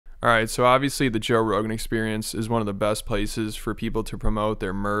All right, so obviously the Joe Rogan Experience is one of the best places for people to promote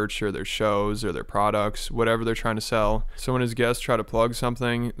their merch or their shows or their products, whatever they're trying to sell. So when his guests try to plug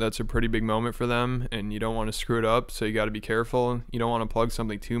something, that's a pretty big moment for them, and you don't want to screw it up, so you got to be careful. You don't want to plug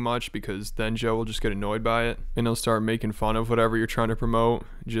something too much because then Joe will just get annoyed by it, and he'll start making fun of whatever you're trying to promote.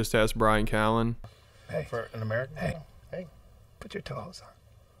 Just ask Brian Callen. Hey, for an American? Hey, put your toes on.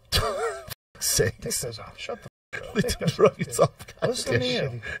 Take those off. Shut the f*** up. Listen to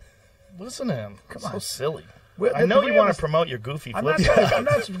you. Listen to him. Come on. So silly. I know you want to promote your goofy flip. I'm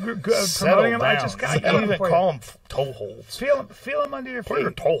not promoting him. I just got to even call them toe holds. Feel them under your feet. Put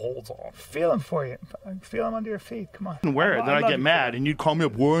your toe holds on. Feel them for you. Feel them under your feet. Come on. And wear it. Then I get mad, and you'd call me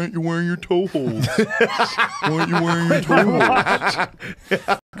up. Why aren't you wearing your toe holds? Why aren't you wearing your toe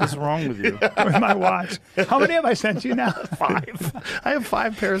holds? What's wrong with you? With my watch. How many have I sent you now? 5. I have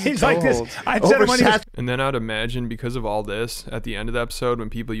 5 pairs He's of toe like this. holds. I'd send him when he was... And then I'd imagine because of all this, at the end of the episode, when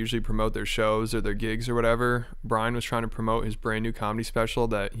people usually promote their shows or their gigs or whatever, Brian was trying to promote his brand new comedy special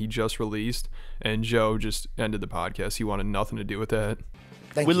that he just released, and Joe just ended the podcast. He wanted nothing to do with that.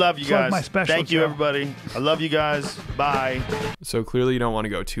 We love you guys. My special Thank you, everybody. I love you guys. Bye. So clearly you don't want to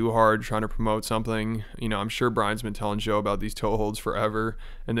go too hard trying to promote something. You know, I'm sure Brian's been telling Joe about these toe holds forever,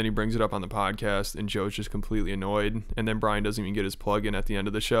 and then he brings it up on the podcast, and Joe's just completely annoyed, and then Brian doesn't even get his plug in at the end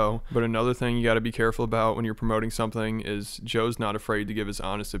of the show. But another thing you got to be careful about when you're promoting something is Joe's not afraid to give his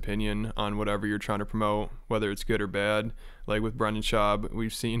honest opinion on whatever you're trying to promote, whether it's good or bad. Like with Brendan Schaub,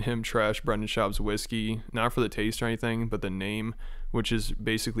 we've seen him trash Brendan Schaub's whiskey, not for the taste or anything, but the name, which is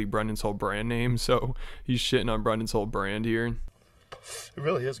basically Brendan's whole brand name. So he's shitting on Brendan's whole brand here. It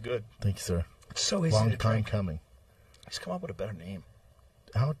really is good. Thank you, sir. It's so easy Long to time drink. coming. He's come up with a better name.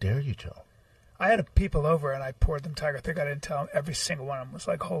 How dare you, Joe? I had people over and I poured them Tiger Thick. I didn't tell them. Every single one of them was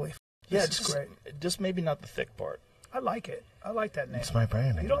like, holy f***, this is great. Just maybe not the thick part. I like it. I like that name. It's my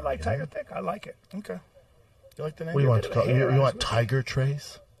brand name. You don't like Tiger Thick? I like it. Okay. You like the name? What do you want to call it? You want Tiger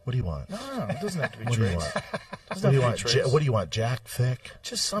Trace? What do you want? No, it doesn't have to be What do you Trace. want? What do you want? What do you want? Jack Thick?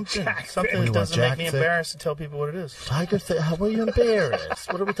 Just something. Jack Something Thick. that doesn't Jack make me Thick? embarrassed to tell people what it is. Tiger Thick? How are you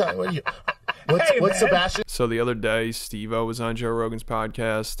embarrassed? What are we talking? What are you? What's man. Sebastian? So the other day, Steve-O was on Joe Rogan's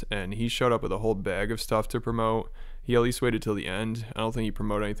podcast, and he showed up with a whole bag of stuff to promote. He at least waited till the end. I don't think he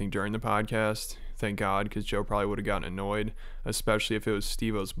promoted anything during the podcast. Thank God, because Joe probably would have gotten annoyed, especially if it was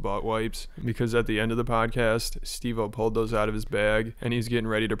Steve-O's butt wipes. Because at the end of the podcast, Steve-O pulled those out of his bag, and he's getting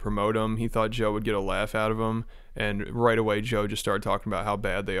ready to promote them. He thought Joe would get a laugh out of them, and right away Joe just started talking about how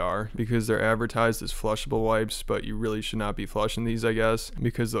bad they are, because they're advertised as flushable wipes, but you really should not be flushing these, I guess,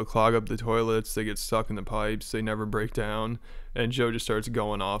 because they'll clog up the toilets, they get stuck in the pipes, they never break down. And Joe just starts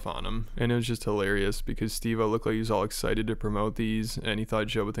going off on him. And it was just hilarious because Steve-O looked like he was all excited to promote these, and he thought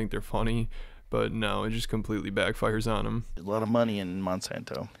Joe would think they're funny. But no, it just completely backfires on him. A lot of money in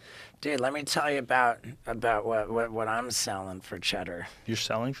Monsanto. Dude, let me tell you about what I'm selling for cheddar. You're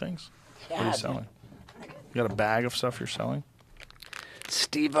selling things? Yeah, What are you selling? You got a bag of stuff you're selling?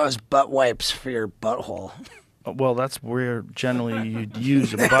 Steve-O's butt wipes for your butthole. Well, that's where generally you'd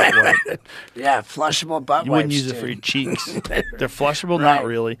use a butt wipe. Yeah, flushable butt wipes. You wouldn't use it dude. for your cheeks. They're flushable? Right. Not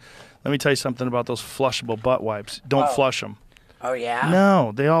really. Let me tell you something about those flushable butt wipes. Don't flush them. Oh, yeah?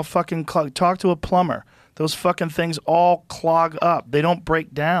 No, they all fucking clog. Talk to a plumber. Those fucking things all clog up. They don't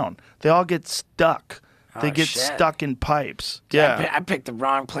break down. They all get stuck. They Oh, get shit. stuck in pipes. I Yeah. picked the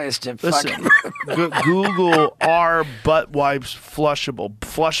wrong place to Listen, fucking... Google are butt wipes flushable?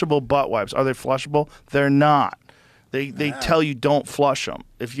 Flushable butt wipes. Are they flushable? They're not. They tell you don't flush them.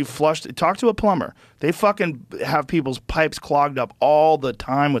 If you flush, talk to a plumber. They fucking have people's pipes clogged up all the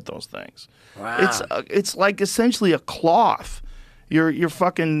time with those things. Wow. It's like essentially a cloth. You're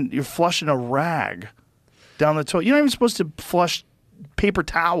flushing a rag down the toilet. You're not even supposed to flush paper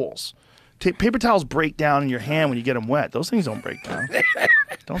towels. Paper towels break down in your hand when you get them wet. Those things don't break down.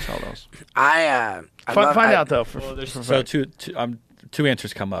 Don't tell those. Find out though. So two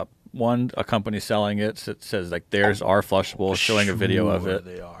answers come up. One, a company selling it says like theirs are flushable, showing a video of it.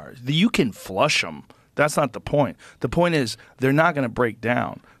 They are. You can flush them. That's not the point. The point is they're not going to break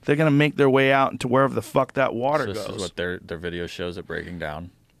down. They're going to make their way out into wherever the fuck that water So this goes. is what their video shows it breaking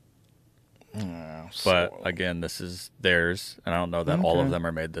down. Yeah, But again, this is theirs, and I don't know that all Okay. of them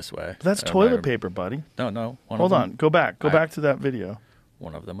are made this way. But that's Am I- toilet paper, buddy. No. Hold on. Go back. Go back to that video.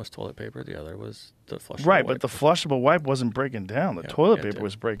 One of them was toilet paper. The other was the flushable Right, wipe. but the flushable wipe wasn't breaking down. The Yeah, toilet yeah, paper dude.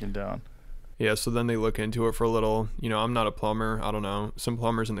 was breaking down. Yeah, so then they look into it for a little. You know, I'm not a plumber. I don't know. Some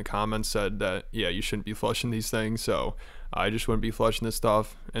plumbers in the comments said that, yeah, you shouldn't be flushing these things. So I just wouldn't be flushing this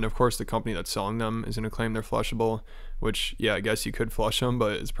stuff. And of course, the company that's selling them is going to claim they're flushable, which, yeah, I guess you could flush them,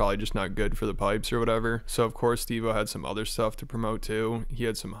 but it's probably just not good for the pipes or whatever. So, of course, Steve-O had some other stuff to promote too. He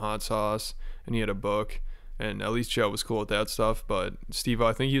had some hot sauce, and he had a book, and at least Joe was cool with that stuff. But Steve-O,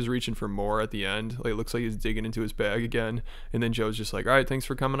 I think he was reaching for more at the end. Like, it looks like he's digging into his bag again, and then Joe's just like, all right, thanks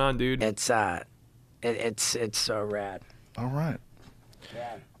for coming on, dude. It's so rad. All right.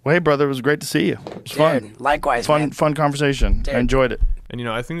 Yeah. Well, hey, brother, it was great to see you. It was fun. Likewise, man. Fun conversation. Dude. I enjoyed it. And, you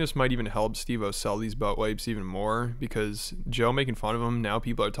know, I think this might even help Steve-O sell these butt wipes even more, because Joe making fun of him, now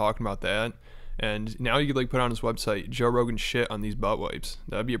people are talking about that. And now you could like put on his website, Joe Rogan shit on these butt wipes.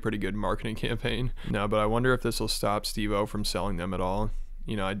 That'd be a pretty good marketing campaign. No, but I wonder if this will stop Steve-O from selling them at all.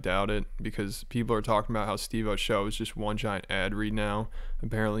 You know, I doubt it, because people are talking about how Steve-O's show is just one giant ad read now.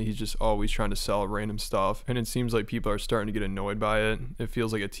 Apparently he's just always trying to sell random stuff, and it seems like people are starting to get annoyed by it. It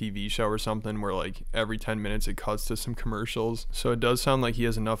feels like a TV show or something where like every 10 minutes it cuts to some commercials. So it does sound like he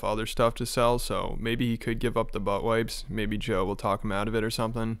has enough other stuff to sell, so maybe he could give up the butt wipes. Maybe Joe will talk him out of it or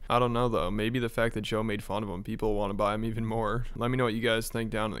something. I don't know though. Maybe the fact that Joe made fun of him, people want to buy him even more. Let me know what you guys think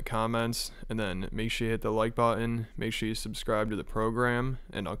down in the comments, and then make sure you hit the like button, make sure you subscribe to the program,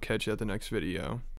 and I'll catch you at the next video.